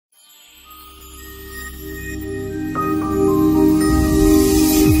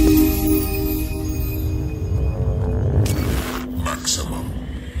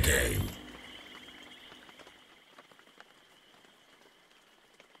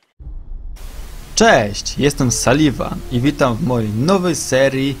Cześć, jestem Saliwan i witam w mojej nowej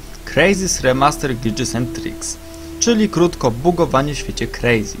serii Crysis Remastered Glitches and Tricks, czyli krótko bugowanie w świecie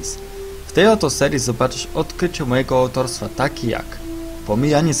Crysis. W tej oto serii zobaczysz odkrycie mojego autorstwa takie jak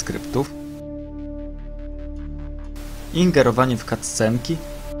pomijanie skryptów, ingerowanie w cutscenki,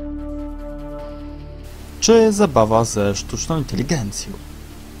 czy zabawa ze sztuczną inteligencją.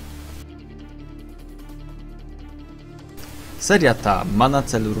 Seria ta ma na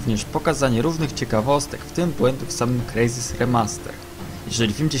celu również pokazanie różnych ciekawostek, w tym błędów w samym Crysis Remaster.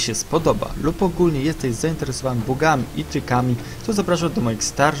 Jeżeli film Ci się spodoba lub ogólnie jesteś zainteresowany bugami i trikami, to zapraszam do moich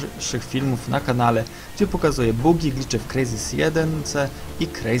starszych filmów na kanale, gdzie pokazuję bugi, glicze w Crysis 1 i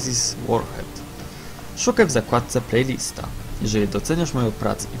Crysis Warhead. Szukaj w zakładce playlista. Jeżeli doceniasz moją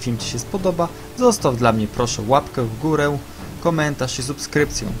pracę i film Ci się spodoba, zostaw dla mnie proszę łapkę w górę, komentarz i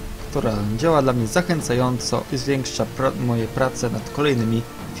subskrypcję, która działa dla mnie zachęcająco i zwiększa moje prace nad kolejnymi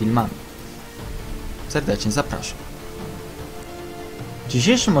filmami. Serdecznie zapraszam. W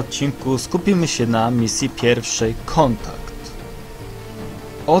dzisiejszym odcinku skupimy się na misji pierwszej Kontakt.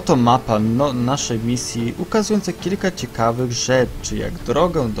 Oto mapa naszej misji ukazująca kilka ciekawych rzeczy, jak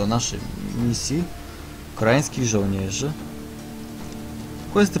drogę do naszej misji, koreańskich żołnierzy,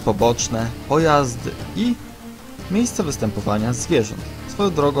 questy poboczne, pojazdy i miejsce występowania zwierząt.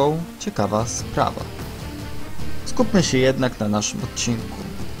 Swoją drogą ciekawa sprawa. Skupmy się jednak na naszym odcinku.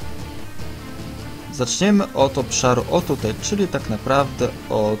 Zaczniemy od obszaru o tutaj, czyli tak naprawdę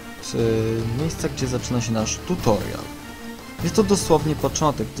od miejsca, gdzie zaczyna się nasz tutorial. Jest to dosłownie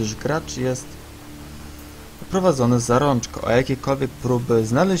początek, gdyż gracz jest prowadzony za rączką, a jakiekolwiek próby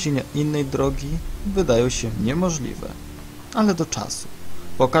znalezienia innej drogi wydają się niemożliwe. Ale do czasu.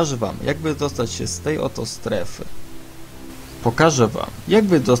 Pokażę Wam, jakby dostać się z tej oto strefy. Pokażę Wam, jak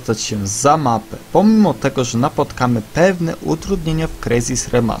wydostać się za mapę, pomimo tego, że napotkamy pewne utrudnienia w Crysis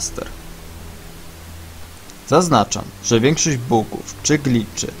Remaster. Zaznaczam, że większość bugów czy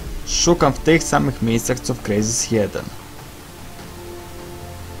gliczy szukam w tych samych miejscach co w Crysis 1.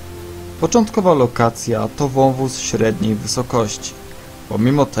 Początkowa lokacja to wąwóz średniej wysokości.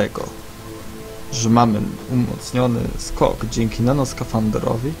 Pomimo tego, że mamy umocniony skok dzięki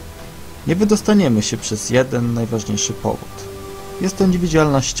nanoskafanderowi, nie wydostaniemy się przez jeden najważniejszy powód. Jest to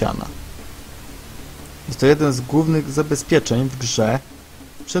niewidzialna ściana. Jest to jeden z głównych zabezpieczeń w grze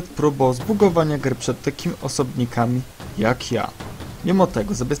przed próbą zbugowania gry przed takimi osobnikami jak ja. Mimo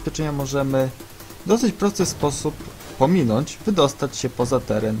tego zabezpieczenia możemy w dosyć prosty sposób pominąć, wydostać się poza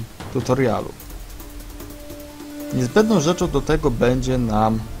teren tutorialu. Niezbędną rzeczą do tego będzie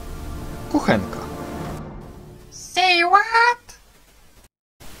nam kuchenka. Say what?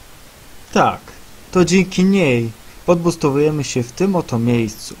 Tak, to dzięki niej podbustowujemy się w tym oto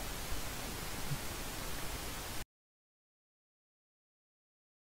miejscu.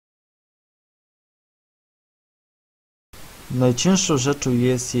 Najcięższą rzeczą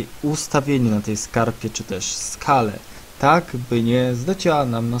jest jej ustawienie na tej skarpie czy też skale, tak by nie zleciała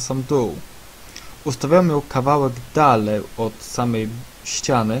nam na sam dół. Ustawiamy ją kawałek dalej od samej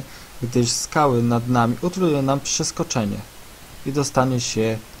ściany, gdyż skały nad nami utrudnią nam przeskoczenie i dostanie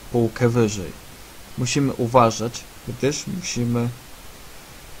się półkę wyżej. Musimy uważać, gdyż musimy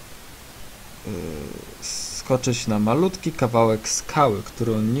skoczyć na malutki kawałek skały,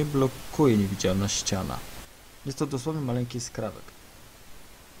 którą nie blokuje niewidzialna ściana. Jest to dosłownie maleńki skrawek.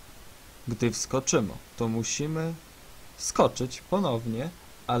 Gdy wskoczymy, to musimy skoczyć ponownie,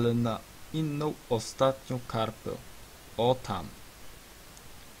 ale na inną, ostatnią karpę. O tam.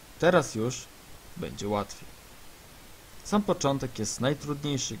 Teraz już będzie łatwiej. Sam początek jest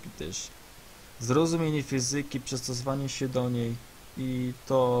najtrudniejszy, gdyż zrozumienie fizyki, przystosowanie się do niej i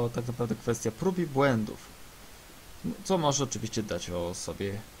to tak naprawdę kwestia prób i błędów, co może oczywiście dać o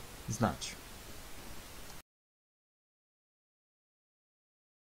sobie znać.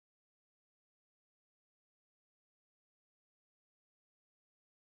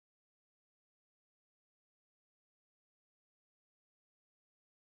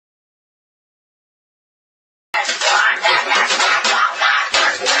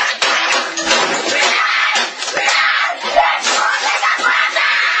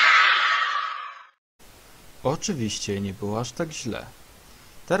 Oczywiście nie było aż tak źle.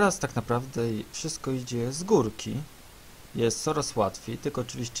 Teraz tak naprawdę wszystko idzie z górki. Jest coraz łatwiej, tylko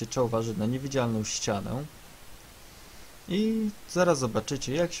oczywiście trzeba uważać na niewidzialną ścianę. I zaraz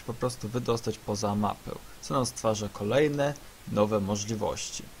zobaczycie, jak się po prostu wydostać poza mapę, co nam stwarza kolejne, nowe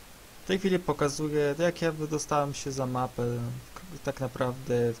możliwości. W tej chwili pokazuję, jak ja wydostałem się za mapę tak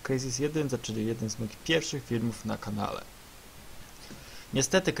naprawdę w Crysis 1, czyli jeden z moich pierwszych filmów na kanale.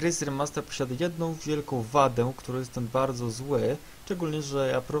 Niestety Crysis Remaster posiada jedną wielką wadę, którą jestem bardzo zły, szczególnie, że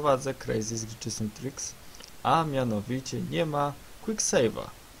ja prowadzę Crysis Glitches, a mianowicie nie ma Quick Save'a,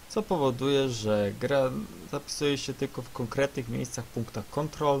 co powoduje, że gra zapisuje się tylko w konkretnych miejscach, punktach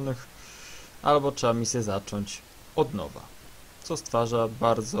kontrolnych, albo trzeba misję zacząć od nowa, co stwarza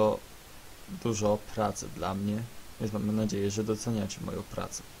bardzo dużo pracy dla mnie, więc mam nadzieję, że doceniacie moją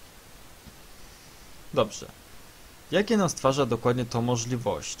pracę. Dobrze. Jakie nam stwarza dokładnie to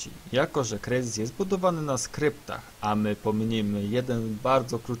możliwości? Jako że Crysis jest budowany na skryptach, a my pominiemy jeden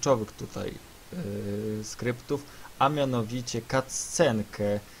bardzo kluczowych tutaj skryptów, a mianowicie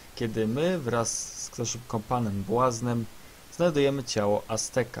cutscenkę, kiedy my wraz z naszym kompanem błaznem znajdujemy ciało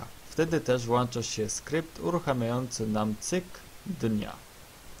Azteka. Wtedy też włącza się skrypt uruchamiający nam cykl dnia.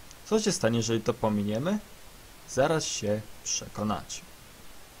 Co się stanie, jeżeli to pominiemy? Zaraz się przekonacie.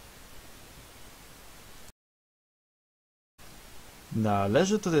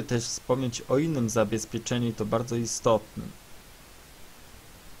 Należy tutaj też wspomnieć o innym zabezpieczeniu i to bardzo istotnym.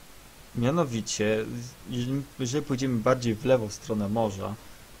 Mianowicie, jeżeli pójdziemy bardziej w lewo w stronę morza,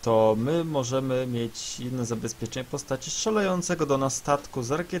 to my możemy mieć inne zabezpieczenie w postaci strzelającego do nas statku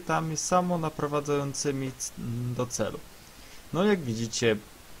z rakietami samonaprowadzającymi do celu. No jak widzicie,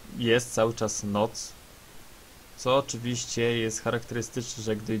 jest cały czas noc, co oczywiście jest charakterystyczne,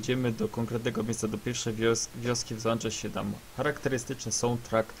 że gdy idziemy do konkretnego miejsca, do pierwszej wioski, włącza się tam charakterystyczny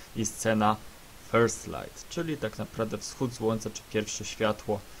soundtrack i scena First Light, czyli tak naprawdę wschód słońca czy pierwsze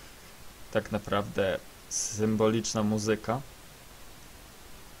światło, tak naprawdę symboliczna muzyka.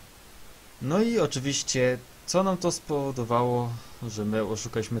 No i oczywiście, co nam to spowodowało, że my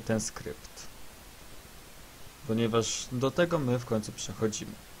oszukaliśmy ten skrypt, ponieważ do tego my w końcu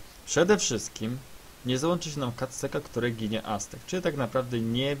przechodzimy. Przede wszystkim nie załączy się nam cutscenka, której ginie Aztek, czyli tak naprawdę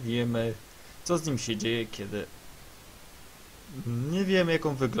nie wiemy, co z nim się dzieje, kiedy nie wiemy, jak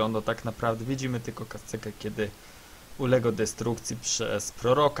on wygląda tak naprawdę. Widzimy tylko cutscenkę, kiedy uległ destrukcji przez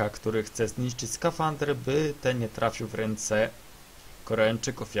proroka, który chce zniszczyć skafander, by ten nie trafił w ręce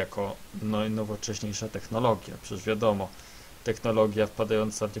Koreańczyków jako nowocześniejsza technologia. Przecież wiadomo, technologia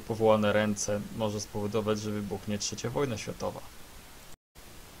wpadająca w niepowołane ręce może spowodować, że wybuchnie trzecia wojna światowa.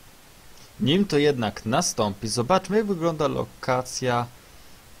 Nim to jednak nastąpi, zobaczmy, jak wygląda lokacja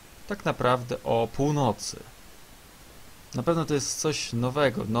tak naprawdę o północy. Na pewno to jest coś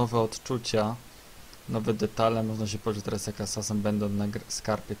nowego, nowe odczucia, nowe detale. Można się poczuć teraz jak asasem będąc na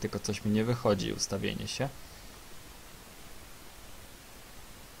skarpie, tylko coś mi nie wychodzi, ustawienie się.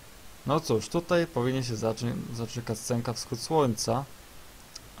 No cóż, tutaj powinien się zacząć cutscenka wschód słońca,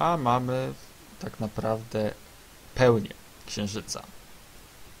 a mamy tak naprawdę pełnię księżyca.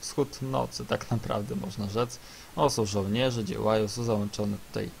 Wschód nocy, tak naprawdę można rzec. O, są żołnierze, działają, są załączone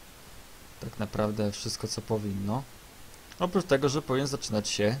tutaj tak naprawdę wszystko, co powinno. Oprócz tego, że powinien zaczynać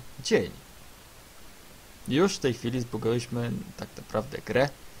się dzień. Już w tej chwili zbugaliśmy tak naprawdę grę,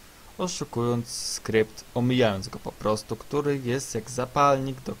 oszukując skrypt, omijając go po prostu, który jest jak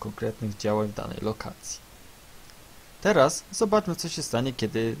zapalnik do konkretnych działań w danej lokacji. Teraz zobaczmy, co się stanie,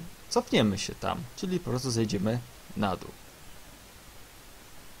 kiedy cofniemy się tam, czyli po prostu zejdziemy na dół.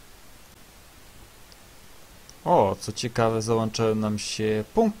 O, co ciekawe, załączają nam się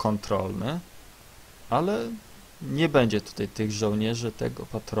punkt kontrolny, ale nie będzie tutaj tych żołnierzy, tego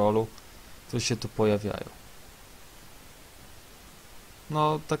patrolu, którzy się tu pojawiają.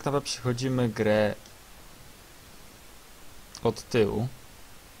 No, tak naprawdę przechodzimy grę od tyłu.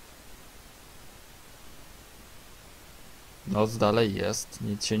 Noc dalej jest,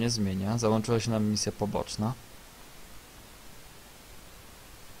 nic się nie zmienia. Załączyła się nam misja poboczna.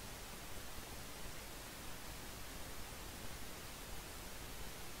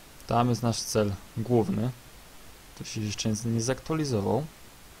 Tam jest nasz cel główny. To się jeszcze nie zaktualizował.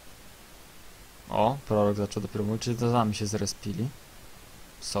 O, prorok zaczął dopiero mówić, czy to nami się zrespili.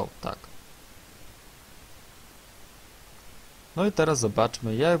 Są, tak. No i teraz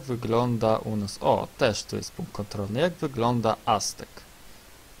zobaczmy, jak wygląda u nas... O, też tu jest punkt kontrolny. Jak wygląda Aztek.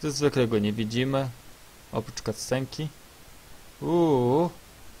 Tu zwykle go nie widzimy. Oprócz cutscenki.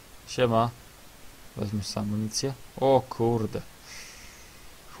 Siema. Weźmy sobie amunicję. O kurde.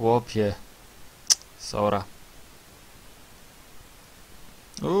 Chłopie. Sora.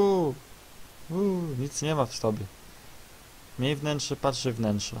 Nic nie ma w tobie. Miej wnętrze, patrzy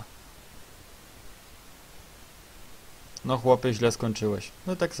wnętrza. No chłopie, źle skończyłeś.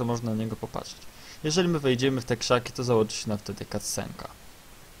 No i tak co można na niego popatrzeć. Jeżeli my wejdziemy w te krzaki, to załączy się nam wtedy cutscenka.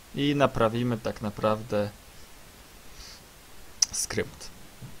 I naprawimy tak naprawdę skrypt.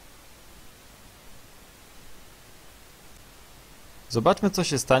 Zobaczmy, co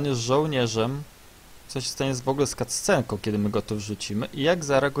się stanie z żołnierzem, Co się stanie w ogóle z cutscenką, kiedy my go tu wrzucimy i jak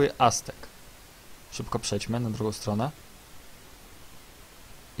zareaguje Aztek. Szybko przejdźmy na drugą stronę.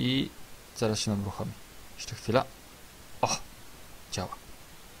 I zaraz się nam uruchomi. Jeszcze chwila. O! Działa.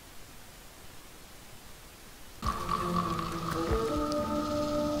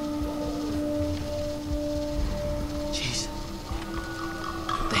 Jesus.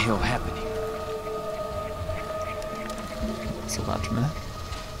 What the hell happened here? Zobaczmy.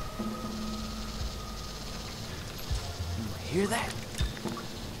 You hear that?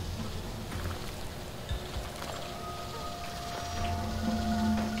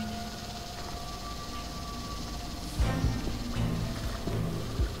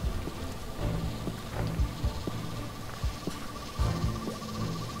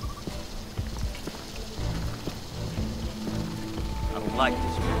 I don't like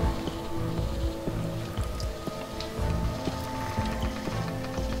this, man.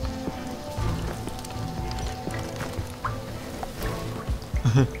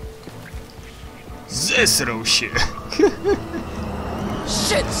 Zesrał się!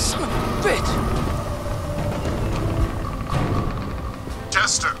 Shit, son of a bitch!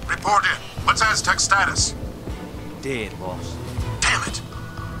 Chester, report in. What's Aztec's status? Dead, boss. Damn it!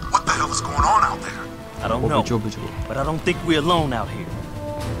 What the hell is going on out there? I don't know, Obyć. but I don't think we're alone out here.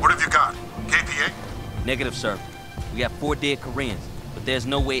 What have you got? KPA? Negative, sir. We got 4 dead Koreans, but there's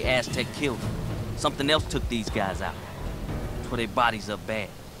no way Aztec killed them. Something else took these guys out. Tore their bodies up bad.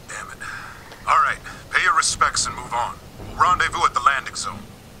 Damn it. All right, pay your respects and move on. We'll rendezvous at the landing zone.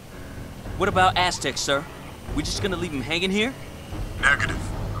 What about Aztec, sir? We just gonna leave them hanging here? Negative.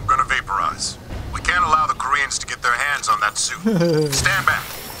 I'm gonna vaporize. We can't allow the Koreans to get their hands on that suit. Stand back.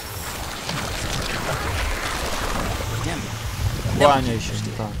 Damn it. Kłaniaj się,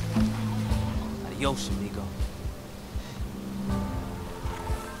 tak. Adios, amigo.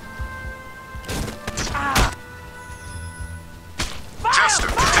 Chester,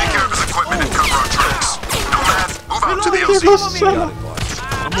 take care of his equipment and cover our tracks. Nomad, move out to the Jakiego LZ. strzela?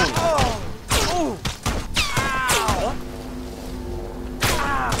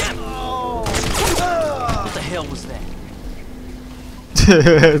 What the hell was that?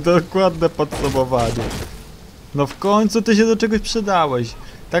 Dokładne podsumowanie. No w końcu ty się do czegoś przydałeś.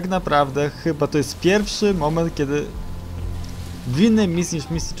 Tak naprawdę chyba to jest pierwszy moment, kiedy w innej misji niż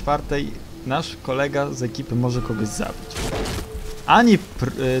misji czwartej nasz kolega z ekipy może kogoś zabić. Ani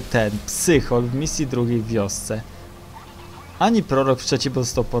ten psychol w misji drugiej w wiosce, ani prorok w trzeciej, bo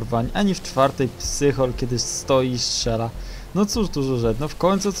został porwany, ani w czwartej psychol, kiedy stoi i strzela. No cóż, dużo rzeczy. No w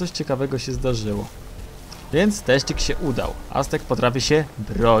końcu coś ciekawego się zdarzyło. Więc teścik się udał. Aztek potrafi się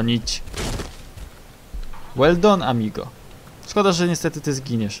bronić. Well done, amigo. Szkoda, że niestety ty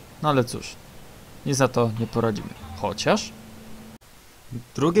zginiesz. No ale cóż, nic na to nie poradzimy. Chociaż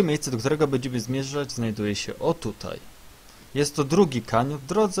drugie miejsce, do którego będziemy zmierzać, znajduje się o tutaj. Jest to drugi kanion w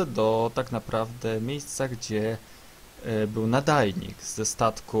drodze do tak naprawdę miejsca, gdzie był nadajnik ze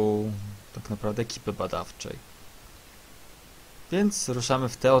statku tak naprawdę ekipy badawczej. Więc ruszamy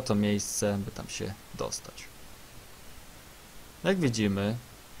w te oto miejsce, by tam się dostać. Jak widzimy,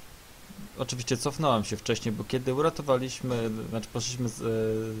 oczywiście cofnąłem się wcześniej, bo kiedy uratowaliśmy, znaczy poszliśmy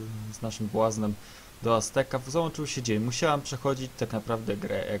z naszym błaznem do Azteka, załączył się dzień. Musiałem przechodzić tak naprawdę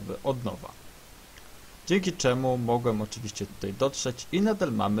grę jakby od nowa. Dzięki czemu mogłem oczywiście tutaj dotrzeć i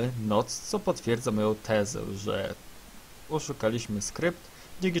nadal mamy noc, co potwierdza moją tezę, że oszukaliśmy skrypt,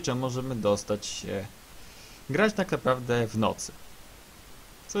 dzięki czemu możemy dostać się grać tak naprawdę w nocy.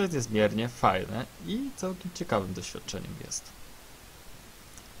 Co jest niezmiernie fajne i całkiem ciekawym doświadczeniem jest.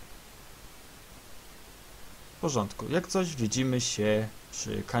 W porządku, jak coś widzimy się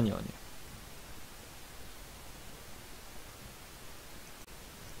przy kanionie.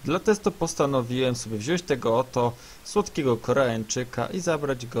 Dla testu postanowiłem sobie wziąć tego oto słodkiego Koreańczyka i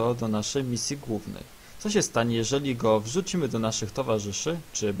zabrać go do naszej misji głównej. Co się stanie, jeżeli go wrzucimy do naszych towarzyszy?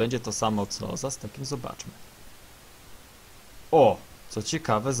 Czy będzie to samo co z Aztekiem? Zobaczmy. O! Co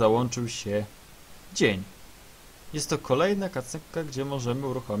ciekawe, załączył się dzień. Jest to kolejna cutscenka, gdzie możemy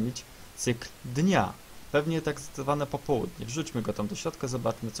uruchomić cykl dnia. Pewnie tak zwane popołudnie. Wrzućmy go tam do środka,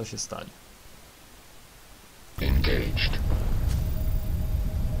 zobaczmy co się stanie. Engaged.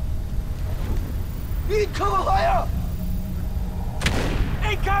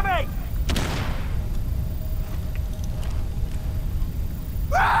 Incoming!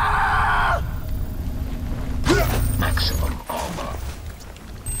 Maximum armor.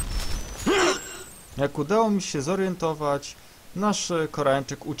 Jak udało mi się zorientować, nasz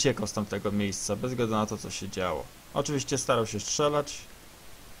Koreańczyk uciekał z tamtego miejsca, bez względu na to, co się działo. Oczywiście starał się strzelać,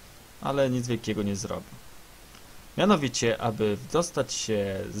 ale nic wielkiego nie zrobił. Mianowicie, aby dostać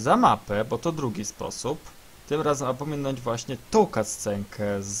się za mapę, bo to drugi sposób, tym razem aby pominąć właśnie tą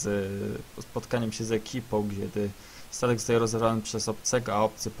cutscenkę z spotkaniem się z ekipą, kiedy statek zostaje rozerwany przez obcego, a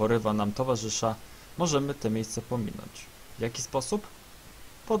obcy porywa nam towarzysza, możemy te miejsce pominąć. W jaki sposób?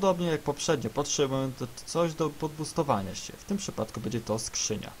 Podobnie jak poprzednio, potrzebujemy coś do podbustowania się. W tym przypadku będzie to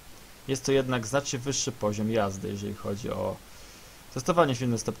skrzynia. Jest to jednak znacznie wyższy poziom jazdy, jeżeli chodzi o testowanie się w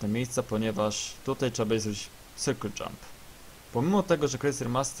następne miejsca, ponieważ tutaj trzeba będzie zrobić Circle Jump. Pomimo tego, że Crysis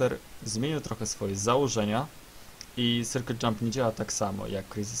Remaster zmienił trochę swoje założenia i Circle Jump nie działa tak samo jak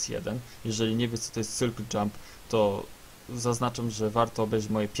Crysis 1, jeżeli nie wiesz co to jest Circle Jump, to zaznaczam, że warto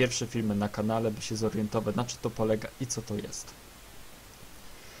obejrzeć moje pierwsze filmy na kanale, by się zorientować, na czym to polega i co to jest.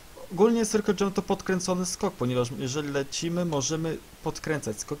 Ogólnie Circle Jump to podkręcony skok, ponieważ jeżeli lecimy, możemy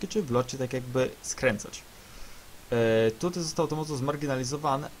podkręcać skoki, czy w locie tak jakby skręcać. Tutaj zostało to mocno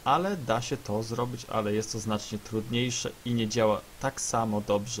zmarginalizowane, ale da się to zrobić, ale jest to znacznie trudniejsze i nie działa tak samo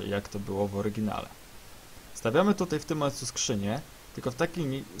dobrze, jak to było w oryginale. Stawiamy tutaj w tym momencie skrzynię, tylko w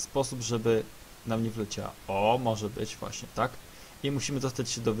taki sposób, żeby nam nie wleciała. O, może być właśnie tak. I musimy dostać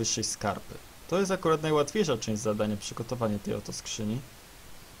się do wyższej skarpy. To jest akurat najłatwiejsza część zadania, przygotowanie tej oto skrzyni.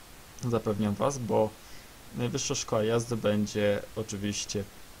 Zapewniam Was, bo najwyższa szkoła jazdy będzie oczywiście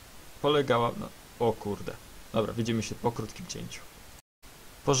polegała na... O kurde. Dobra, widzimy się po krótkim cięciu.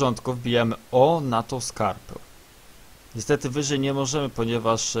 W porządku, wbijamy na tą skarpę. Niestety wyżej nie możemy,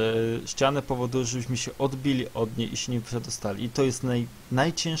 ponieważ ściany powodują, żebyśmy się odbili od niej i się nie przedostali. I to jest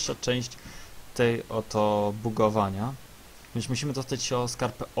najcięższa część tej oto bugowania. Więc musimy dostać się o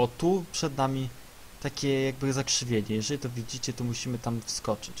skarpę. O, tu przed nami takie jakby zakrzywienie. Jeżeli to widzicie, to musimy tam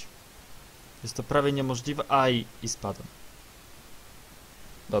wskoczyć. Jest to prawie niemożliwe. Aj, i spadłem.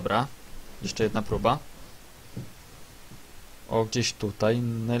 Dobra, jeszcze jedna próba. O, gdzieś tutaj.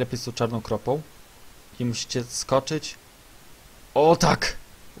 Najlepiej z tą czarną kropą. I musicie skoczyć. O, tak!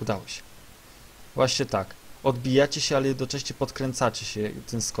 Udało się. Właśnie tak. Odbijacie się, ale jednocześnie podkręcacie się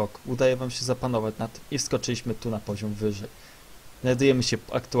ten skok. Udaje wam się zapanować nad tym i wskoczyliśmy tu na poziom wyżej. Znajdujemy się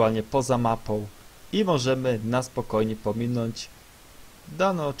aktualnie poza mapą i możemy na spokojnie pominąć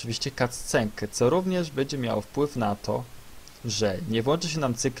daną oczywiście cutscenkę, co również będzie miało wpływ na to, że nie włączy się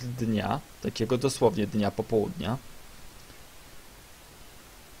nam cykl dnia, takiego dosłownie dnia popołudnia.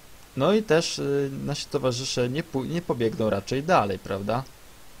 No i też nasi towarzysze nie pobiegną raczej dalej, prawda?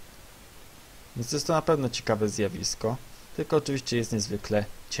 Więc jest to na pewno ciekawe zjawisko, tylko oczywiście jest niezwykle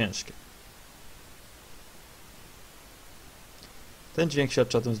ciężkie. Ten dźwięk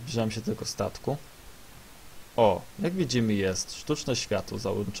świadczy o tym, zbliżamy się do tego statku. O, jak widzimy jest sztuczne światło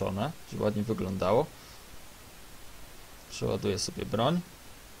załączone, żeby ładnie wyglądało. Przeładuję sobie broń.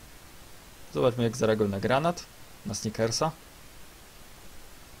 Zobaczmy jak zareaguje na granat, na Snickersa.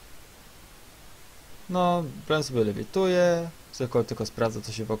 No, broń sobie lewituje, tylko sprawdza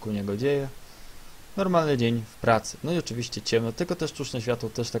co się wokół niego dzieje. Normalny dzień w pracy. No i oczywiście ciemno, tylko też sztuczne światło,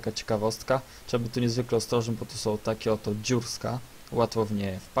 też taka ciekawostka. Trzeba być tu niezwykle ostrożnym, bo tu są takie oto dziurska. Łatwo w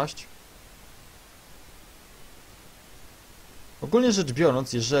nie wpaść. Ogólnie rzecz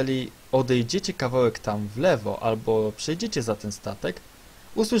biorąc, jeżeli odejdziecie kawałek tam w lewo albo przejdziecie za ten statek,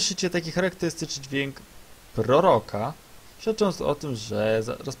 usłyszycie taki charakterystyczny dźwięk proroka, świadcząc o tym, że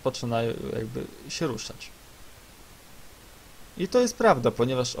rozpoczynają jakby się ruszać. I to jest prawda,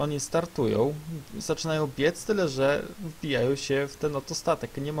 ponieważ oni startują, zaczynają biec, tyle że wbijają się w ten oto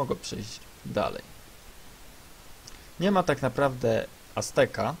statek i nie mogą przejść dalej. Nie ma tak naprawdę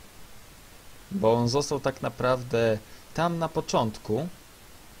Azteka, bo on został tak naprawdę tam na początku.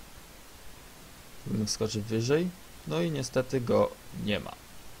 Powinien wskoczyć wyżej, no i niestety go nie ma.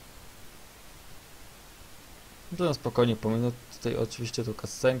 Możemy spokojnie pominąć tutaj oczywiście tą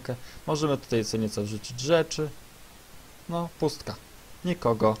cutscenkę. Możemy tutaj co nieco wrzucić rzeczy. No, pustka.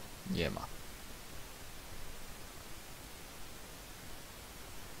 Nikogo nie ma.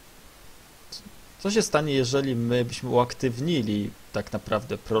 Co się stanie, jeżeli my byśmy uaktywnili tak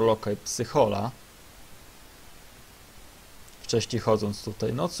naprawdę proloka i psychola? Wcześniej chodząc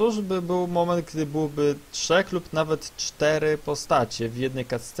tutaj. No cóż, by był moment, gdy byłoby 3 lub nawet 4 postacie w jednej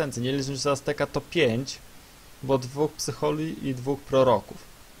cutscence. Nie licząc za Azteka to 5, bo 2 psycholi i 2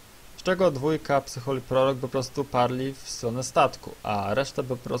 proroków. Z czego 2 psycholi prorok po prostu parli w stronę statku, a reszta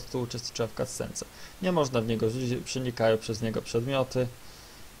po prostu uczestniczyła w cutscence. Nie można w niego rzucić, przenikają przez niego przedmioty.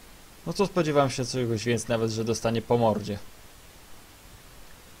 No co spodziewałem się czegoś więcej, nawet że dostanie po mordzie.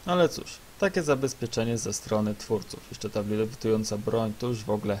 Ale cóż, takie zabezpieczenie ze strony twórców. Jeszcze ta lewitująca broń to już w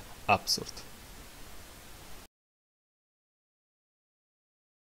ogóle absurd.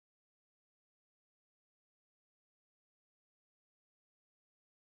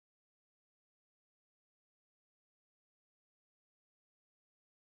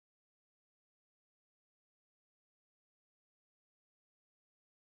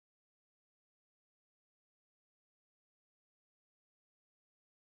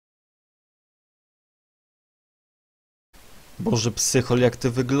 Boże, psychol, jak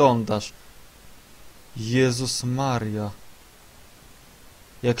ty wyglądasz. Jezus Maria.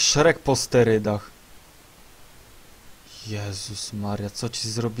 Jak Shrek po sterydach. Jezus Maria, co ci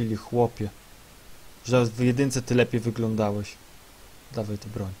zrobili, chłopie? Że w jedynce ty lepiej wyglądałeś. Dawaj tę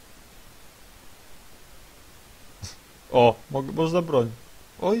broń. O, można broń.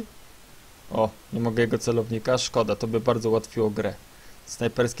 Oj. O, nie mogę jego celownika. Szkoda, to by bardzo ułatwiło grę.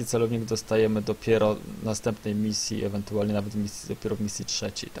 Snajperski celownik dostajemy dopiero w następnej misji, ewentualnie nawet dopiero w misji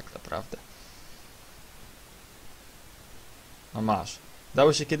trzeciej, tak naprawdę. No masz.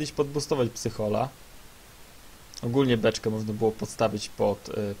 Dało się kiedyś podbustować psychola. Ogólnie beczkę można było podstawić pod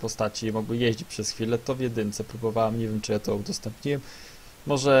postaci i mogły jeździć przez chwilę. To w jedynce próbowałem, nie wiem czy ja to udostępniłem.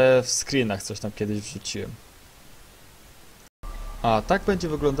 Może w screenach coś tam kiedyś wrzuciłem. A tak będzie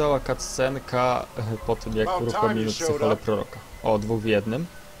wyglądała cutscenka po tym jak uruchomimy psychole proroka. O, 2 w 1.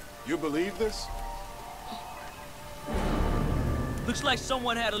 You believe this? Looks like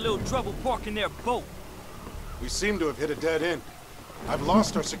someone had a little trouble parking their boat. We seem to have hit a dead end. I've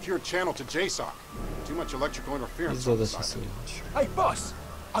lost our secure channel to JSOC. Too much electrical interference on the side. Hey, boss!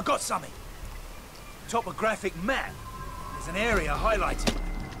 I got something. Topographic map. There's an area highlighted.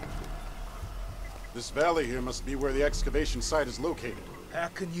 This valley here must be where the excavation site is located. How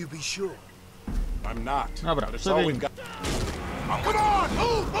can you be sure? I'm not. Dobra, But it's all we've got. Come on!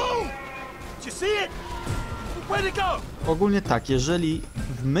 Move! Move! Did you see it? Where to go? Ogólnie tak, jeżeli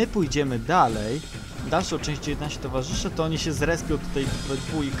my pójdziemy dalej, dalszą część 11 towarzyszy, to oni się zrespią tutaj we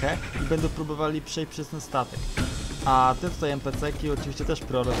dwójkę i będą próbowali przejść przez ten statek. A te tutaj NPC-ki oczywiście też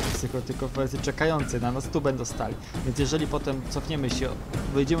prorok psycho, tylko w wersji czekającej na nas tu będą stali. Więc jeżeli potem cofniemy się,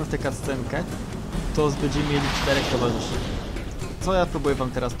 wejdziemy w tę cutscenkę, to będziemy mieli 4 towarzyszy. Co ja próbuję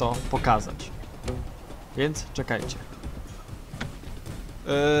wam teraz to pokazać. Więc czekajcie.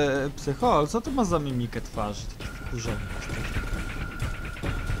 Psychol, co to ma za mimikę twarzy? Taki wkurzony.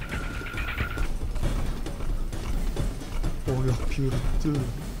 O ja pierdolę.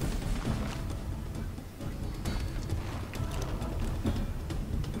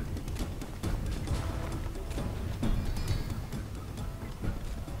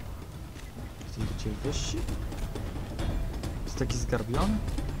 Jesteście wyżsi? Jest taki zgarbiony?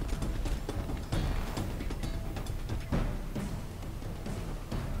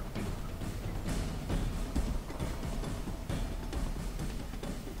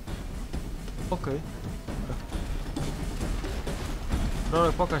 Okej.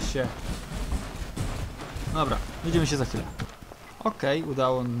 Prorok, pokaż się. Dobra, widzimy się za chwilę. Okej,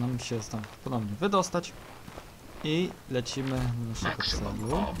 udało nam się stąd ponownie wydostać. I lecimy do naszego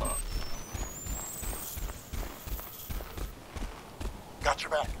celu. Got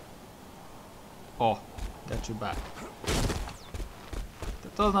your back. O, got you back.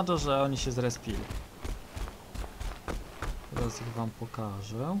 To oznacza, że oni się zrespili. Teraz ich wam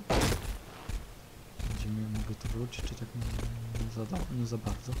pokażę. Będziemy mogli to wrócić, czy tak nie za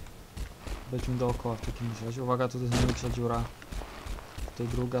bardzo. Wejdźmy dookoła w takim razie. Uwaga, tutaj jest największa dziura. Tutaj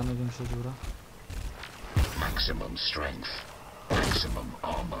druga największa dziura. Maximum strength, maximum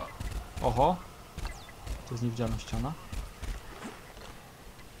armor. Oho! To jest niewidzialna ściana.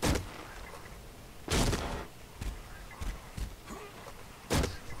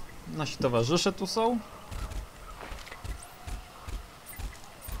 Nasi towarzysze tu są.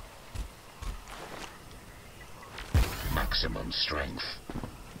 Maximum strength.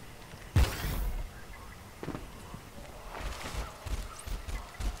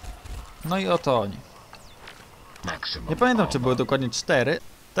 No i oto oni. Nie pamiętam, czy były dokładnie 4.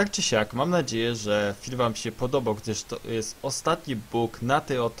 Tak czy siak, mam nadzieję, że film wam się podobał, gdyż to jest ostatni bóg na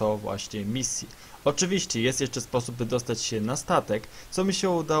tej oto właśnie misji. Oczywiście jest jeszcze sposób, by dostać się na statek, co mi się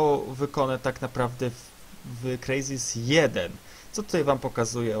udało wykonać tak naprawdę w Crysis 1. Co tutaj wam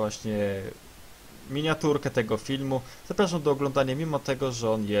pokazuje właśnie miniaturkę tego filmu. Zapraszam do oglądania, mimo tego,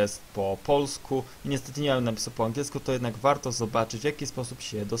 że on jest po polsku i niestety nie mam napisu po angielsku, to jednak warto zobaczyć, w jaki sposób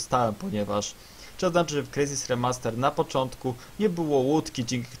się dostałem, ponieważ trzeba znaczyć, że w Crysis Remaster na początku nie było łódki,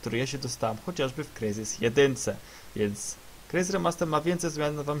 dzięki której ja się dostałem, chociażby w Crysis 1, więc Crysis Remaster ma więcej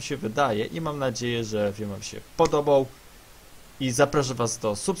zmian, wam się wydaje i mam nadzieję, że film wam się podobał. I zapraszam was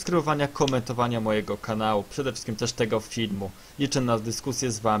do subskrybowania, komentowania mojego kanału, przede wszystkim też tego filmu. Liczę na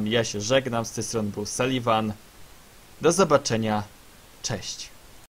dyskusję z wami, ja się żegnam, z tej strony był Saliwan. Do zobaczenia, cześć!